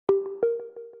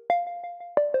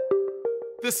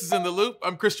This is In the Loop.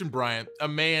 I'm Christian Bryant, a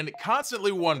man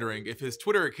constantly wondering if his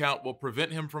Twitter account will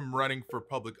prevent him from running for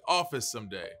public office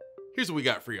someday. Here's what we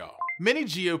got for y'all. Many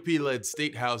GOP-led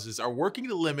state houses are working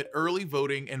to limit early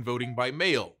voting and voting by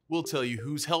mail. We'll tell you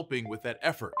who's helping with that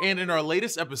effort. And in our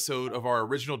latest episode of our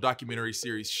original documentary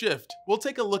series Shift, we'll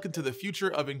take a look into the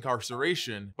future of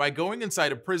incarceration by going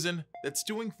inside a prison that's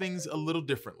doing things a little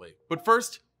differently. But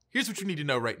first, here's what you need to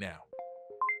know right now.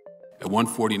 At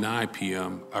 1:49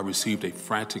 p.m., I received a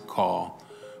frantic call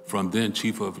from then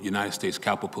Chief of United States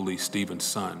Capitol Police Stephen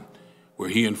Son, where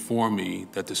he informed me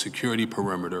that the security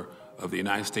perimeter of the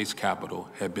United States Capitol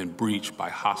had been breached by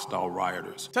hostile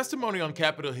rioters. Testimony on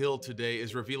Capitol Hill today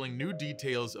is revealing new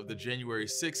details of the January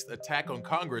 6th attack on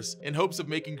Congress in hopes of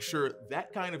making sure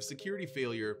that kind of security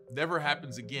failure never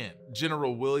happens again.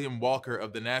 General William Walker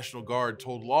of the National Guard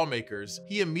told lawmakers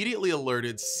he immediately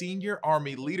alerted senior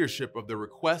Army leadership of the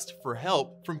request for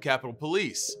help from Capitol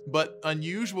Police, but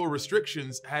unusual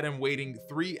restrictions had him waiting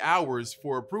 3 hours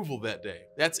for approval that day.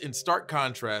 That's in stark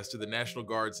contrast to the National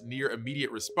Guard's near immediate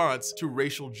response to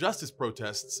racial justice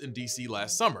protests in DC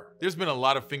last summer. There's been a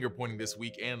lot of finger pointing this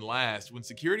week and last when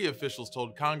security officials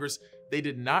told Congress they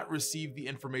did not receive the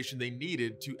information they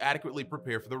needed to adequately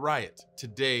prepare for the riot.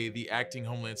 Today, the acting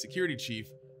Homeland Security Chief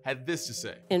had this to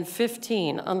say. In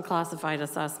 15 unclassified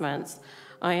assessments,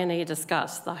 INA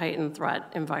discussed the heightened threat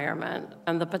environment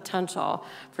and the potential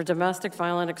for domestic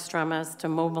violent extremists to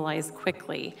mobilize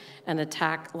quickly and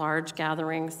attack large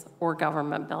gatherings or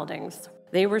government buildings.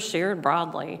 They were shared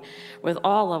broadly with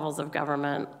all levels of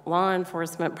government, law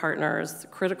enforcement partners,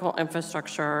 critical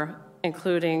infrastructure,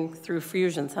 including through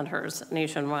fusion centers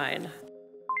nationwide.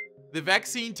 The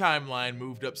vaccine timeline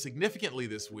moved up significantly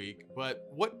this week, but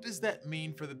what does that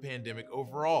mean for the pandemic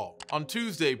overall? On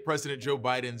Tuesday, President Joe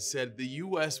Biden said the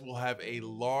US will have a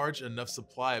large enough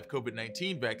supply of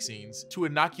COVID-19 vaccines to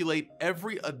inoculate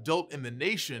every adult in the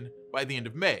nation by the end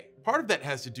of May. Part of that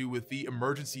has to do with the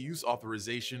emergency use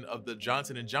authorization of the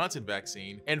Johnson & Johnson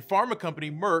vaccine and pharma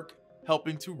company Merck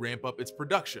helping to ramp up its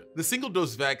production. The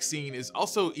single-dose vaccine is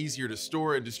also easier to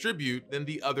store and distribute than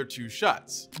the other two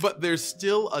shots. But there's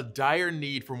still a dire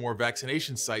need for more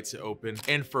vaccination sites to open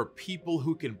and for people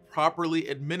who can properly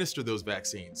administer those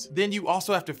vaccines. Then you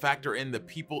also have to factor in the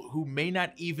people who may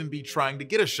not even be trying to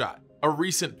get a shot. A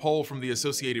recent poll from the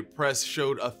Associated Press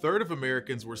showed a third of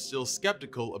Americans were still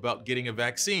skeptical about getting a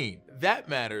vaccine. That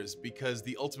matters because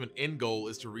the ultimate end goal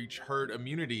is to reach herd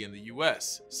immunity in the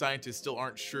US. Scientists still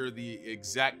aren't sure the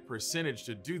exact percentage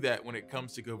to do that when it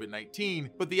comes to COVID-19,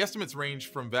 but the estimates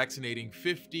range from vaccinating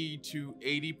 50 to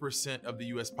 80% of the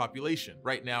US population.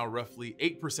 Right now, roughly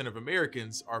 8% of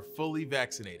Americans are fully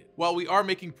vaccinated. While we are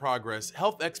making progress,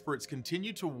 health experts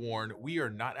continue to warn we are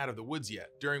not out of the woods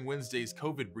yet. During Wednesday's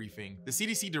COVID briefing, the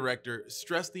CDC director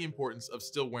stressed the importance of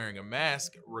still wearing a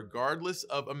mask regardless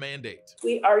of a mandate.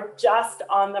 We are just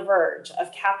on the verge of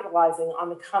capitalizing on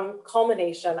the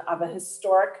culmination of a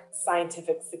historic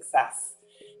scientific success,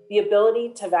 the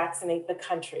ability to vaccinate the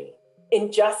country in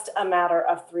just a matter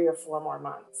of 3 or 4 more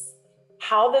months.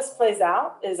 How this plays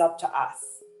out is up to us.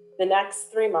 The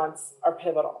next 3 months are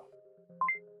pivotal.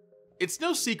 It's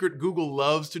no secret Google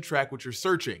loves to track what you're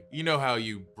searching. You know how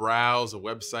you browse a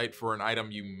website for an item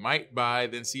you might buy,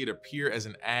 then see it appear as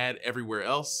an ad everywhere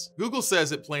else? Google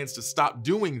says it plans to stop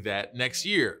doing that next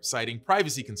year, citing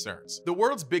privacy concerns. The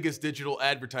world's biggest digital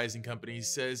advertising company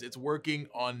says it's working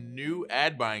on new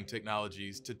ad buying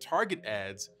technologies to target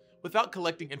ads without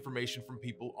collecting information from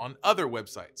people on other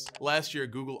websites. Last year,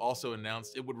 Google also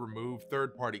announced it would remove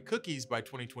third-party cookies by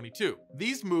 2022.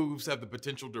 These moves have the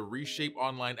potential to reshape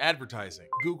online advertising.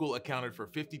 Google accounted for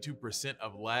 52%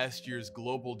 of last year's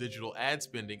global digital ad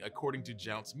spending, according to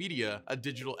Jounce Media, a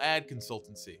digital ad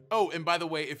consultancy. Oh, and by the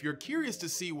way, if you're curious to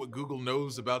see what Google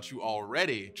knows about you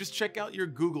already, just check out your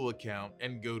Google account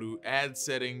and go to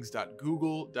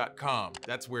adsettings.google.com.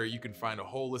 That's where you can find a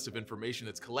whole list of information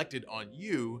that's collected on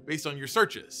you based on your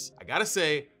searches. I gotta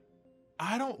say,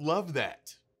 I don't love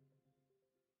that.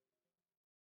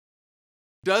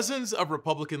 Dozens of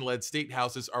Republican-led state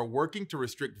houses are working to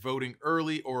restrict voting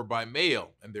early or by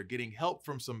mail, and they're getting help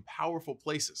from some powerful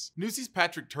places. Newsy's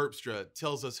Patrick Terpstra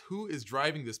tells us who is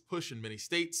driving this push in many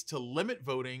states to limit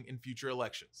voting in future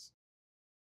elections.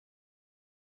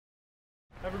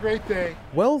 Have a great day.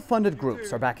 Well-funded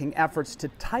groups are backing efforts to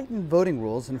tighten voting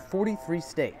rules in 43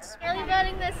 states. Early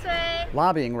voting this way.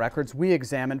 Lobbying records we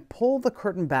examined pull the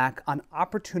curtain back on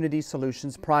Opportunity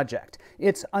Solutions Project.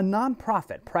 It's a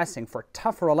nonprofit pressing for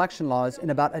tougher election laws in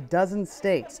about a dozen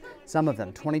states, some of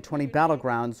them 2020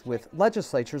 battlegrounds with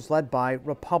legislatures led by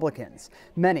Republicans.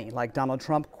 Many, like Donald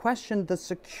Trump, questioned the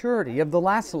security of the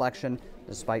last election,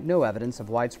 despite no evidence of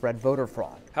widespread voter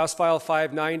fraud. House File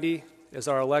 590 is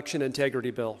our election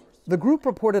integrity bill. The group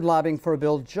reported lobbying for a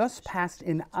bill just passed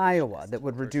in Iowa that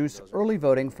would reduce early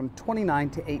voting from 29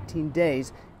 to 18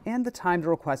 days and the time to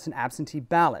request an absentee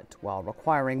ballot, while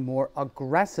requiring more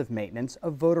aggressive maintenance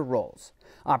of voter rolls.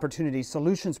 Opportunity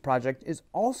Solutions Project is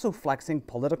also flexing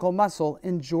political muscle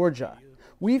in Georgia.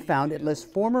 We found it lists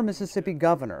former Mississippi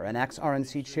governor and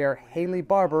ex-RNC chair Haley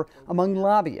Barbour among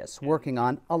lobbyists working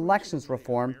on elections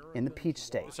reform in the Peach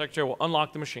State. The Secretary will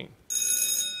unlock the machine.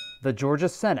 The Georgia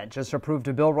Senate just approved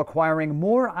a bill requiring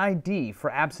more ID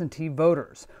for absentee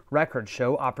voters. Records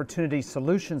show Opportunity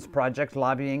Solutions Project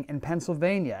lobbying in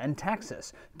Pennsylvania and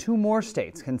Texas, two more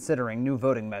states considering new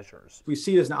voting measures. We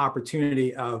see it as an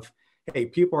opportunity of, hey,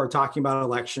 people are talking about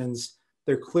elections.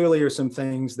 There clearly are some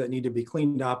things that need to be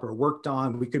cleaned up or worked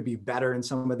on. We could be better in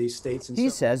some of these states. He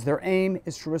says their aim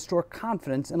is to restore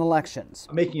confidence in elections.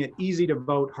 Making it easy to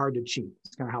vote, hard to cheat.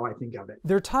 That's kind of how I think of it.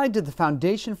 They're tied to the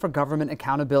Foundation for Government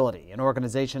Accountability, an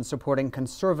organization supporting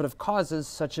conservative causes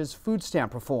such as food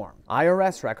stamp reform.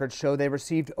 IRS records show they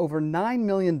received over $9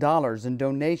 million in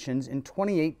donations in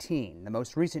 2018, the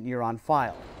most recent year on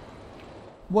file.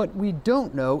 What we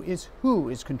don't know is who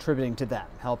is contributing to them,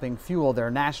 helping fuel their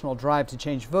national drive to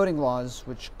change voting laws,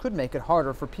 which could make it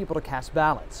harder for people to cast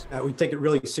ballots. We take it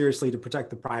really seriously to protect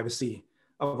the privacy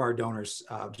of our donors,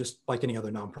 just like any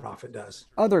other nonprofit does.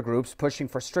 Other groups pushing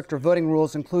for stricter voting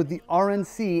rules include the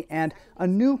RNC and a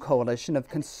new coalition of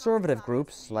conservative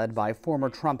groups led by former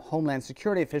Trump Homeland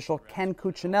Security official Ken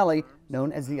Cuccinelli,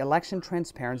 known as the Election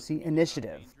Transparency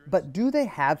Initiative. But do they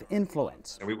have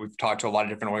influence? We've talked to a lot of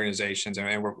different organizations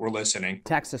and we're listening.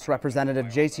 Texas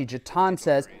Representative J.C. Jatan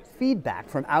says feedback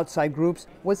from outside groups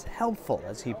was helpful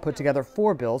as he put together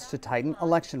 4 bills to tighten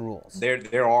election rules.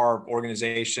 There are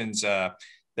organizations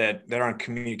that are in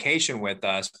communication with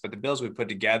us, but the bills we put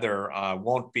together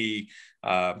won't be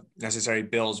necessarily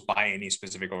bills by any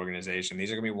specific organization.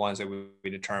 These are going to be ones that we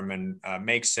determine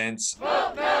make sense.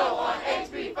 Vote no on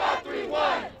HB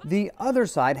 531. The other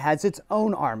side has its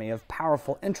own army of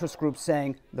powerful interest groups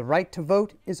saying the right to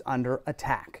vote is under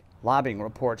attack. Lobbying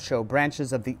reports show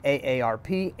branches of the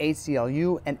AARP,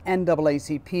 ACLU, and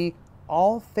NAACP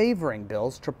all favoring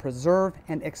bills to preserve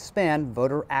and expand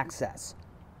voter access.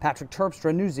 Patrick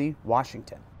Terpstra, Newsy,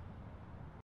 Washington.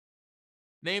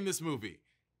 Name this movie.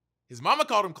 His mama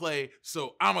called him Clay,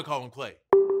 so I'ma call him Clay.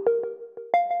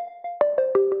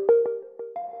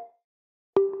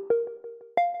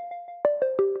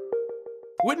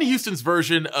 Whitney Houston's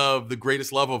version of The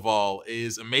Greatest Love of All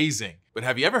is amazing, but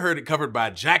have you ever heard it covered by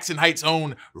Jackson Heights'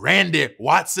 own Randy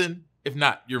Watson? If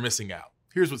not, you're missing out.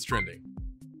 Here's what's trending.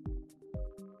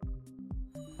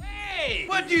 Hey,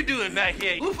 what you doing back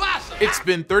here? Mufasa! It's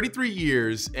been 33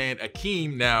 years and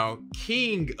Akeem, now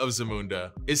King of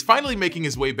Zamunda, is finally making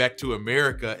his way back to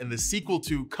America in the sequel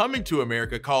to Coming to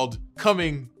America called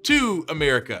Coming to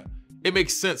America. It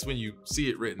makes sense when you see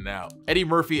it written out. Eddie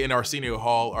Murphy and Arsenio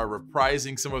Hall are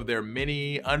reprising some of their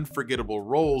many unforgettable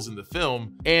roles in the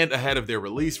film, and ahead of their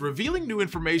release, revealing new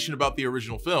information about the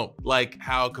original film, like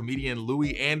how comedian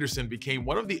Louis Anderson became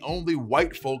one of the only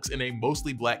white folks in a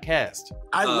mostly black cast.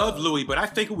 I love Louis, but I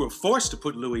think we were forced to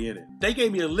put Louis in it. They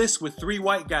gave me a list with 3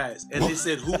 white guys, and they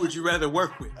said, who would you rather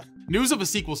work with? News of a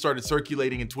sequel started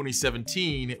circulating in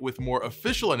 2017, with more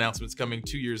official announcements coming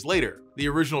 2 years later. The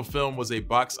original film was a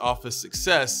box office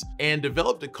success and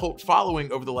developed a cult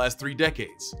following over the last 3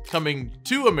 decades. Coming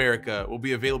to America will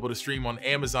be available to stream on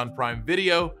Amazon Prime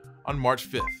Video on March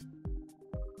 5th.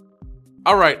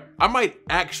 All right, I might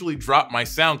actually drop my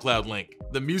SoundCloud link.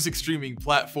 The music streaming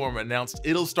platform announced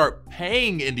it'll start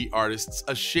paying indie artists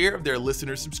a share of their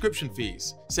listener subscription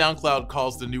fees. SoundCloud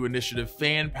calls the new initiative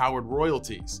fan-powered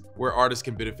royalties, where artists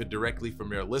can benefit directly from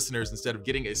their listeners instead of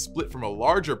getting a split from a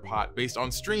larger pot based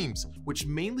on streams, which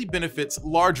mainly benefits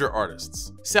larger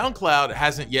artists. SoundCloud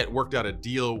hasn't yet worked out a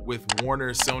deal with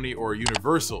Warner, Sony, or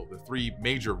Universal, the 3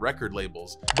 major record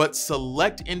labels, but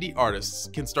select indie artists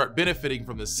can start benefiting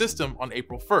from the system on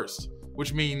April 1st,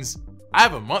 which means I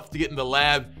have a month to get in the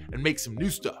lab and make some new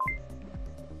stuff.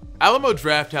 Alamo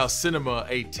Drafthouse Cinema,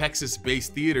 a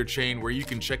Texas-based theater chain where you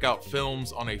can check out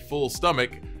films on a full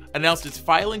stomach, announced it's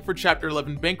filing for Chapter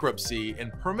 11 bankruptcy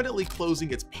and permanently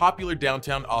closing its popular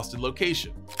downtown Austin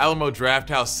location. Alamo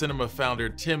Drafthouse Cinema founder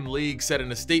Tim League said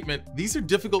in a statement, "These are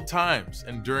difficult times,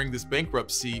 and during this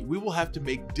bankruptcy, we will have to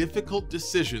make difficult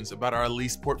decisions about our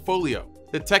lease portfolio."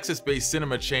 The Texas-based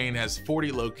cinema chain has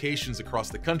 40 locations across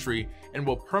the country and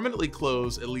will permanently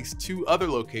close at least 2 other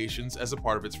locations as a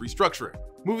part of its restructuring.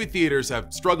 Movie theaters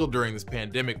have struggled during this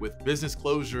pandemic with business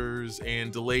closures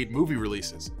and delayed movie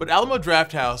releases, but Alamo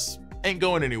Drafthouse ain't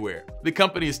going anywhere. The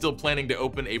company is still planning to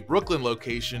open a Brooklyn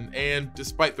location and,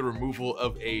 despite the removal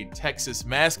of a Texas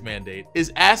mask mandate,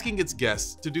 is asking its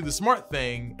guests to do the smart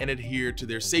thing and adhere to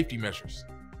their safety measures.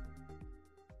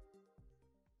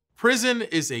 Prison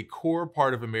is a core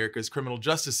part of America's criminal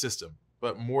justice system,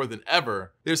 but more than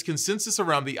ever, there's consensus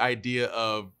around the idea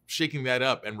of shaking that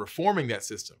up and reforming that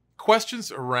system.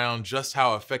 Questions around just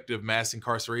how effective mass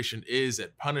incarceration is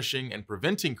at punishing and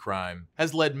preventing crime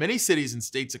has led many cities and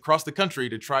states across the country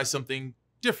to try something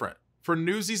different. For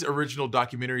Newsy's original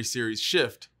documentary series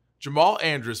Shift, Jamal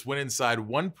Andrus went inside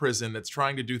one prison that's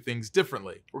trying to do things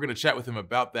differently. We're going to chat with him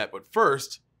about that, but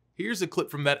first, here's a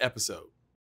clip from that episode.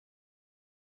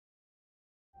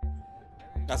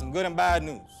 Got some good and bad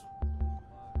news.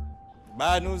 The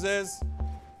bad news is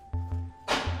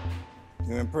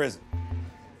you're in prison.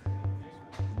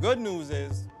 The good news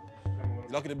is you're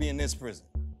lucky to be in this prison.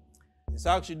 It's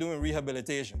actually doing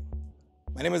rehabilitation.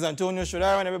 My name is Antonio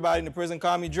Shodaro, and everybody in the prison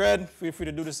call me Dread. Feel free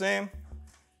to do the same.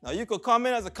 Now you could come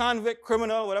in as a convict,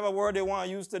 criminal, whatever word they want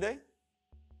to use today,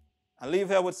 and leave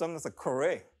here with something that's a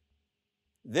career.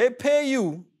 They pay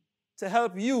you to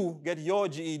help you get your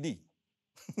GED.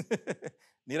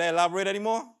 Need I elaborate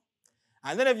anymore?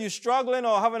 And then if you're struggling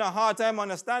or having a hard time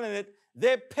understanding it,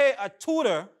 they pay a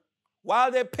tutor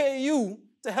while they pay you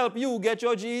to help you get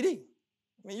your GED.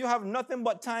 I mean, you have nothing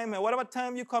but time, and whatever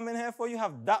time you come in here for, you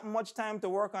have that much time to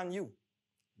work on you.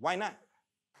 Why not?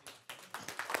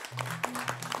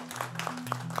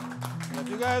 And if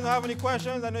you guys don't have any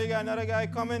questions, I know you got another guy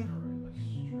coming.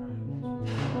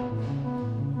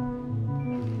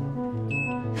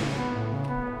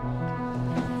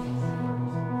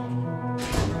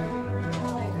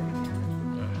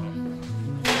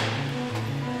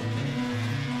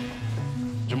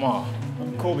 Jamal.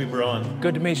 I'm Colby Braun.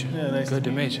 Good to meet you. Yeah, nice Good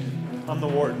to meet you. I'm the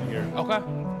warden here. Okay.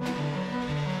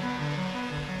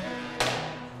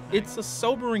 It's a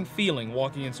sobering feeling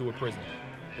walking into a prison.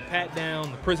 The pat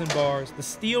down, the prison bars, the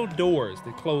steel doors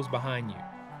that close behind you.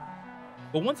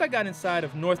 But once I got inside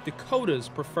of North Dakota's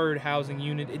preferred housing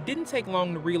unit, it didn't take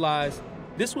long to realize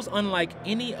this was unlike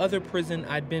any other prison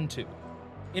I'd been to.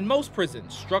 In most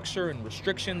prisons, structure and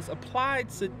restrictions applied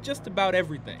to just about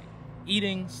everything.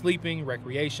 Eating, sleeping,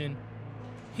 recreation.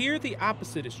 Here, the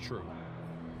opposite is true.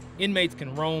 Inmates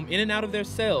can roam in and out of their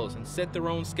cells and set their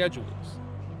own schedules.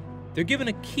 They're given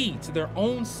a key to their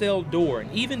own cell door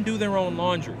and even do their own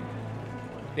laundry.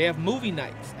 They have movie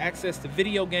nights, access to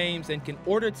video games, and can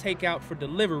order takeout for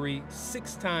delivery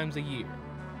 6 times a year.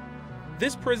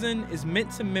 This prison is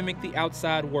meant to mimic the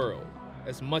outside world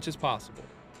as much as possible.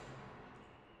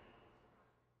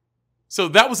 So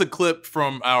that was a clip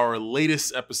from our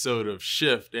latest episode of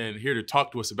Shift, and here to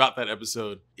talk to us about that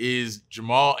episode is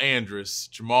Jamal Andrus.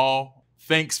 Jamal,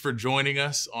 thanks for joining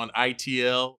us on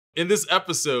ITL. In this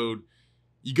episode,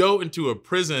 you go into a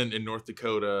prison in North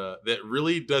Dakota that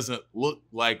really doesn't look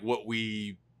like what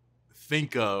we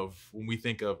think of when we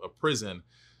think of a prison.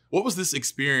 What was this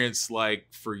experience like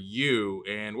for you,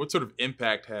 and what sort of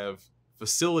impact have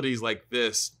facilities like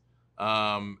this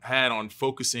had on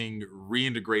focusing,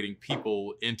 reintegrating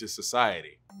people into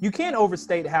society? You can't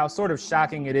overstate how sort of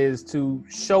shocking it is to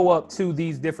show up to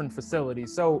these different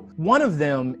facilities. So one of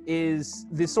them is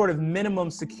this sort of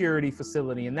minimum security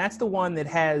facility, and that's the one that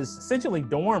has essentially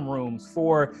dorm rooms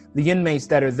for the inmates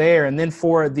that are there. And then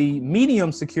for the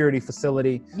medium security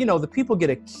facility, you know, the people get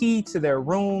a key to their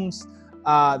rooms.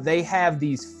 They have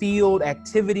these field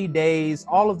activity days,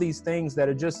 all of these things that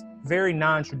are just very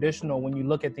non-traditional when you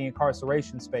look at the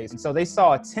incarceration space. And so they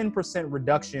saw a 10%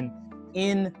 reduction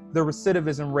in the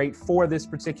recidivism rate for this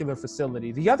particular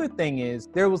facility. The other thing is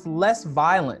there was less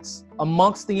violence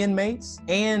amongst the inmates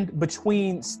and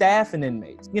between staff and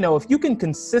inmates. You know, if you can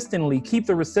consistently keep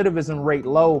the recidivism rate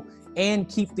low and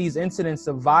keep these incidents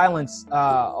of violence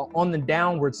on the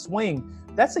downward swing,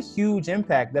 that's a huge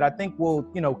impact that I think will,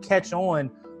 you know, catch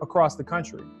on across the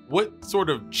country. What sort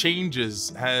of changes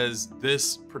has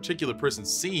this particular prison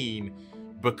seen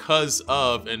because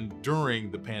of and during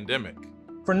the pandemic?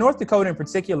 For North Dakota in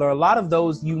particular, a lot of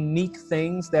those unique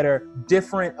things that are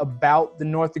different about the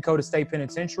North Dakota State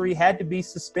Penitentiary had to be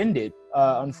suspended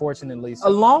unfortunately.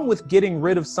 Along with getting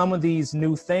rid of some of these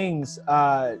new things,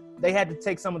 they had to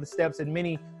take some of the steps that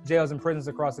many jails and prisons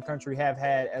across the country have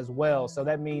had as well. So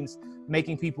that means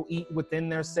making people eat within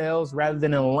their cells rather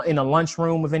than in a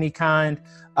lunchroom of any kind,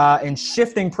 and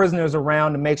shifting prisoners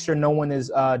around to make sure no one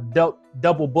is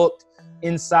double booked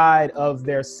inside of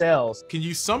their cells. Can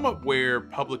you sum up where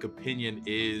public opinion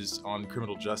is on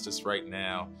criminal justice right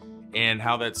now and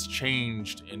how that's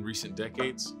changed in recent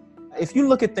decades? If you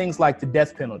look at things like the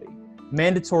death penalty,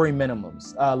 mandatory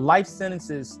minimums, life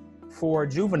sentences for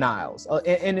juveniles,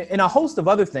 and a host of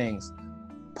other things,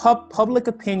 public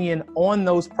opinion on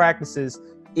those practices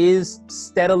is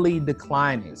steadily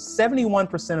declining.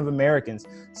 71% of Americans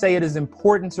say it is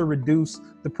important to reduce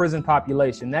the prison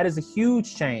population. That is a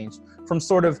huge change from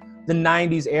sort of the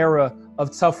 90s era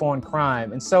of tough on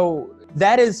crime. And so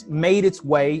that has made its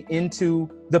way into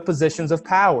the positions of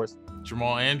power.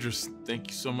 Jamal Andrus, thank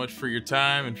you so much for your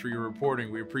time and for your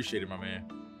reporting. We appreciate it, my man.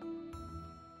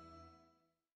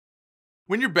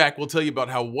 When you're back, we'll tell you about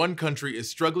how one country is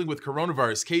struggling with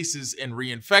coronavirus cases and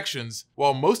reinfections,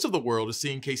 while most of the world is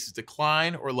seeing cases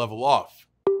decline or level off.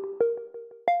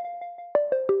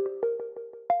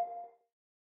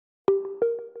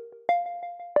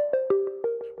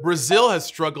 Brazil has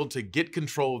struggled to get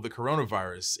control of the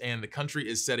coronavirus, and the country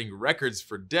is setting records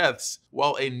for deaths,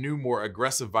 while a new, more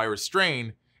aggressive virus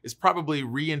strain is probably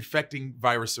reinfecting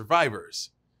virus survivors.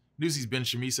 Newsy's Ben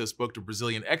Chamiso spoke to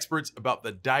Brazilian experts about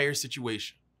the dire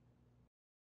situation.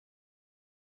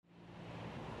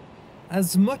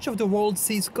 As much of the world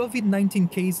sees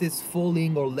COVID-19 cases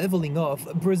falling or leveling off,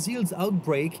 Brazil's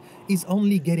outbreak is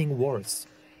only getting worse.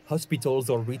 Hospitals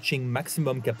are reaching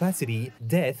maximum capacity,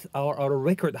 deaths are at a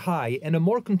record high, and a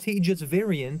more contagious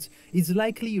variant is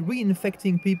likely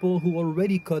reinfecting people who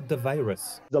already caught the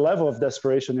virus. The level of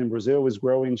desperation in Brazil is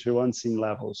growing to unseen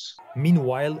levels.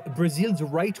 Meanwhile, Brazil's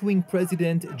right-wing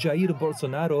president Jair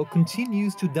Bolsonaro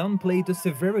continues to downplay the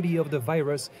severity of the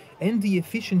virus and the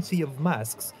efficiency of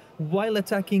masks, while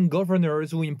attacking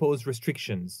governors who impose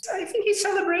restrictions. I think he's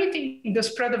celebrating the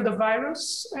spread of the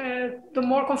virus. The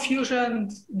more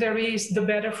confusion there is, the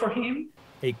better for him.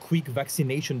 A quick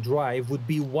vaccination drive would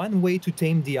be one way to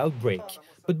tame the outbreak,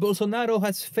 but Bolsonaro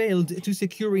has failed to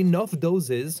secure enough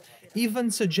doses,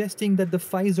 even suggesting that the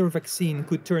Pfizer vaccine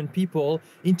could turn people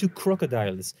into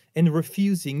crocodiles and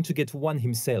refusing to get one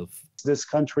himself. This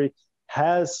country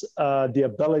has the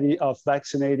ability of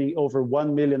vaccinating over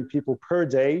 1 million people per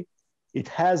day. It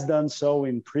has done so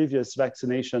in previous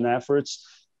vaccination efforts.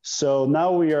 So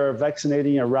now we are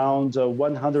vaccinating around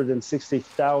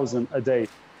 160,000 a day,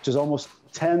 which is almost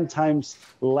 10 times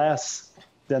less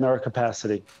than our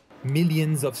capacity.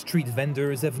 Millions of street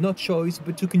vendors have no choice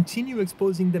but to continue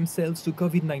exposing themselves to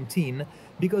COVID-19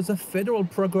 because a federal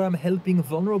program helping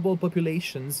vulnerable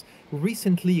populations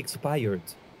recently expired.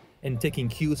 And taking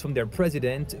cues from their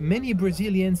president, many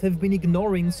Brazilians have been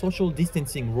ignoring social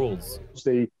distancing rules.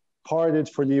 They partied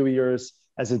for New Year's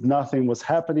as if nothing was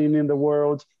happening in the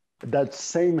world. That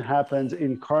same happened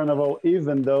in Carnival,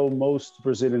 even though most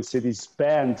Brazilian cities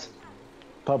banned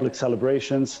public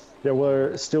celebrations. There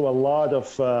were still a lot of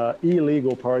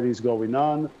illegal parties going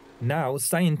on. Now,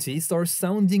 scientists are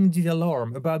sounding the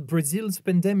alarm about Brazil's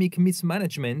pandemic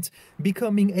mismanagement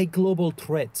becoming a global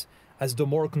threat, as the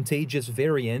more contagious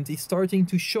variant is starting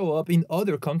to show up in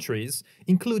other countries,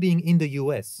 including in the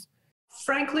US.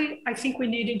 Frankly, I think we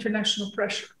need international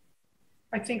pressure.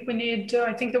 I think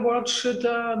the world should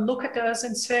look at us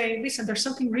and say, listen, there's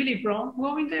something really wrong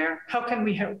going there. How can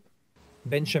we help?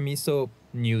 Ben Chamiso,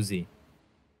 Newsy.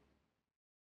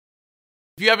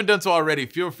 If you haven't done so already,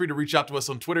 feel free to reach out to us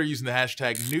on Twitter using the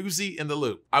hashtag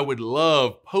 #NewsyInTheLoop. I would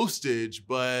love postage,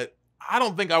 but I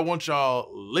don't think I want y'all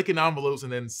licking envelopes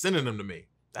and then sending them to me.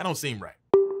 That don't seem right.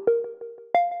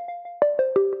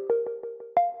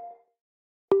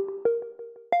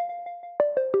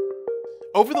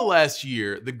 Over the last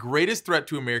year, the greatest threat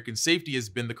to American safety has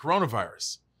been the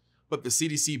coronavirus. But the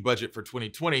CDC budget for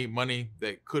 2020, money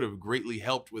that could have greatly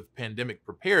helped with pandemic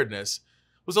preparedness,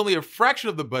 was only a fraction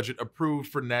of the budget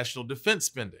approved for national defense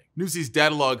spending. Newsy's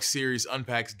Datalog series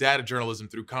unpacks data journalism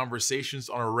through conversations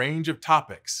on a range of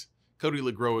topics. Cody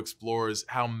LeGros explores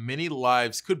how many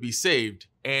lives could be saved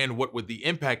and what would the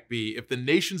impact be if the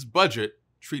nation's budget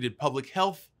treated public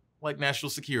health like national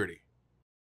security.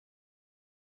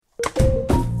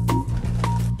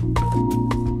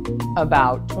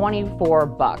 About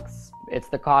 $24. It's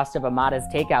the cost of a modest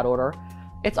takeout order.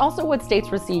 It's also what states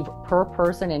receive per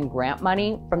person in grant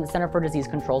money from the Center for Disease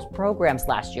Control's programs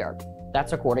last year.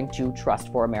 That's according to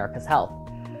Trust for America's Health.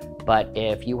 But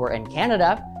if you were in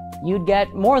Canada, you'd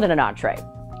get more than an entree.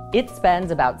 It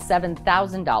spends about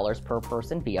 $7,000 per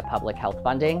person via public health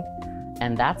funding,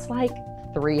 and that's like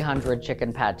 300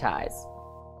 chicken pad thais.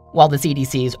 While the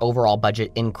CDC's overall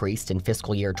budget increased in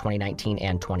fiscal year 2019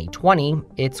 and 2020,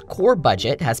 its core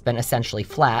budget has been essentially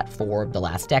flat for the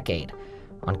last decade.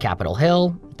 On Capitol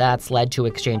Hill, that's led to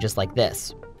exchanges like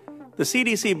this. The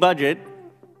CDC budget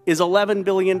is $11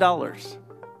 billion,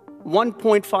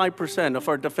 1.5% of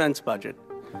our defense budget.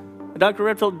 Dr.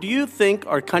 Redfield, do you think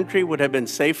our country would have been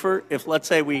safer if, let's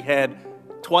say, we had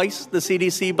twice the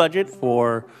CDC budget?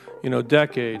 For,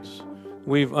 decades,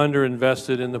 we've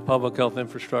underinvested in the public health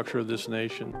infrastructure of this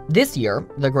nation. This year,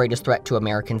 the greatest threat to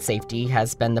American safety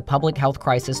has been the public health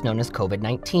crisis known as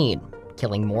COVID-19,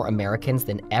 killing more Americans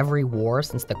than every war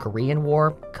since the Korean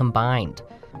War combined.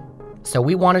 So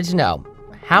we wanted to know,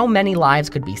 how many lives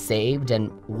could be saved,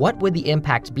 and what would the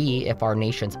impact be if our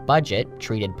nation's budget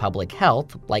treated public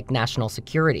health like national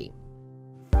security?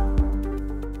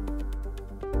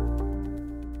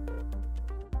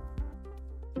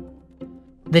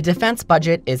 The defense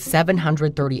budget is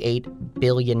 $738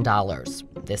 billion.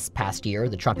 This past year,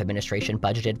 the Trump administration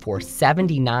budgeted for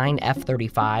 79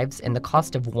 F-35s, and the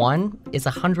cost of one is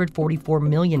 $144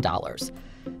 million.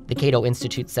 The Cato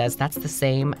Institute says that's the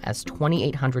same as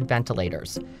 2,800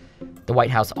 ventilators. The White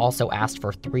House also asked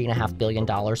for $3.5 billion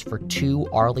for 2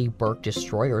 Arleigh Burke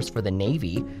destroyers for the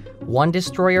Navy. One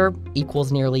destroyer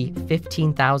equals nearly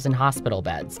 15,000 hospital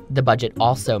beds. The budget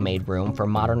also made room for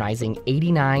modernizing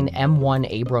 89 M1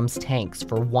 Abrams tanks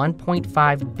for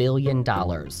 $1.5 billion.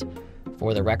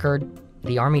 For the record,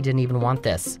 the Army didn't even want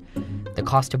this. The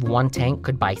cost of one tank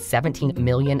could buy 17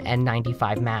 million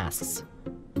N95 masks.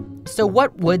 So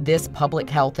what would this public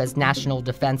health as national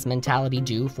defense mentality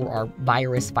do for our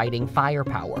virus-fighting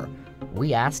firepower?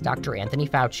 We asked Dr. Anthony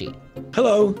Fauci.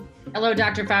 Hello. Hello,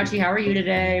 Dr. Fauci. How are you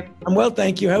today? I'm well,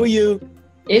 thank you. How are you?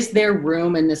 Is there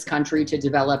room in this country to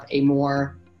develop a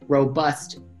more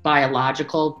robust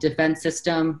biological defense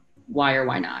system? Why or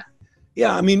why not?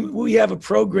 Yeah, we have a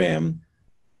program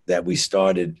that we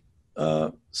started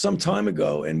some time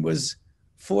ago and was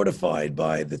fortified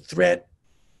by the threat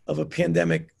of a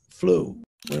pandemic flu,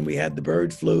 when we had the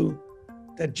bird flu,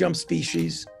 that jumped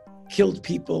species, killed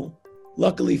people.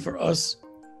 Luckily for us,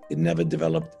 it never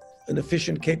developed an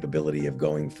efficient capability of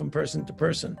going from person to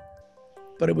person.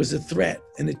 But it was a threat,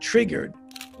 and it triggered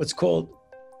what's called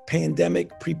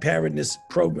Pandemic Preparedness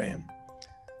Program,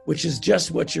 which is just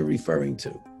what you're referring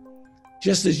to.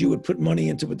 Just as you would put money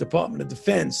into a Department of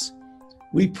Defense,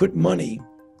 we put money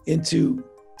into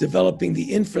developing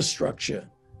the infrastructure,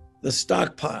 the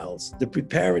stockpiles, the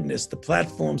preparedness, the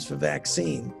platforms for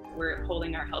vaccine. We're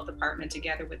holding our health department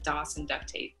together with DOS and duct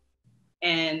tape.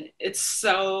 And it's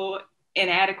so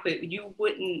inadequate. You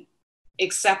wouldn't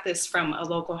accept this from a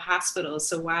local hospital.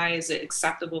 So why is it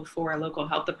acceptable for a local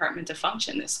health department to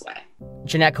function this way?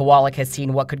 Jeanette Kowalik has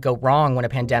seen what could go wrong when a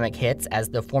pandemic hits as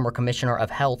the former commissioner of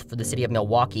health for the city of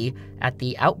Milwaukee at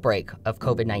the outbreak of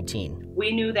COVID-19.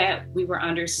 We knew that we were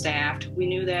understaffed. We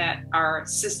knew that our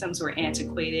systems were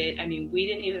antiquated. We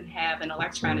didn't even have an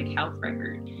electronic health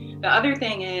record. The other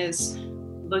thing is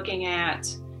looking at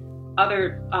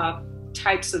other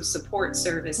types of support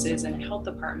services in a health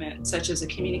department, such as a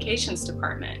communications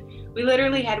department. We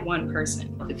literally had one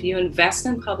person. If you invest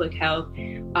in public health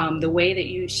the way that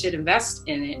you should invest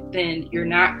in it, then you're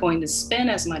not going to spend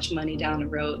as much money down the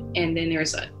road. And then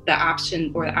there's the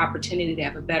option or the opportunity to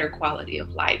have a better quality of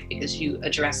life because you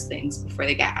address things before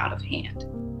they got out of hand.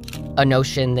 A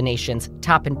notion the nation's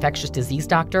top infectious disease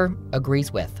doctor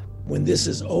agrees with. When this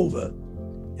is over,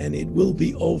 and it will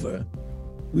be over,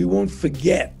 we won't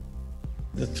forget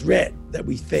the threat that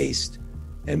we faced,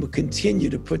 and will continue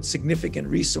to put significant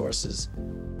resources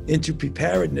into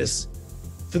preparedness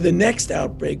for the next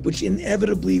outbreak, which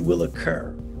inevitably will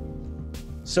occur.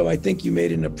 So I think you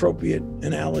made an appropriate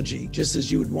analogy. Just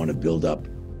as you would want to build up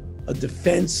a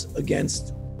defense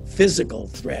against physical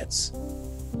threats,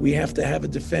 we have to have a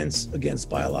defense against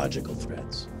biological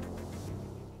threats.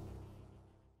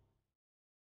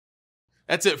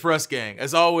 That's it for us, gang.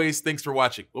 As always, thanks for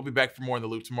watching. We'll be back for more in the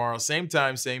Loop tomorrow, same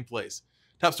time, same place.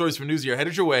 Top stories from Newsy are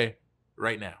headed your way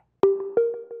right now.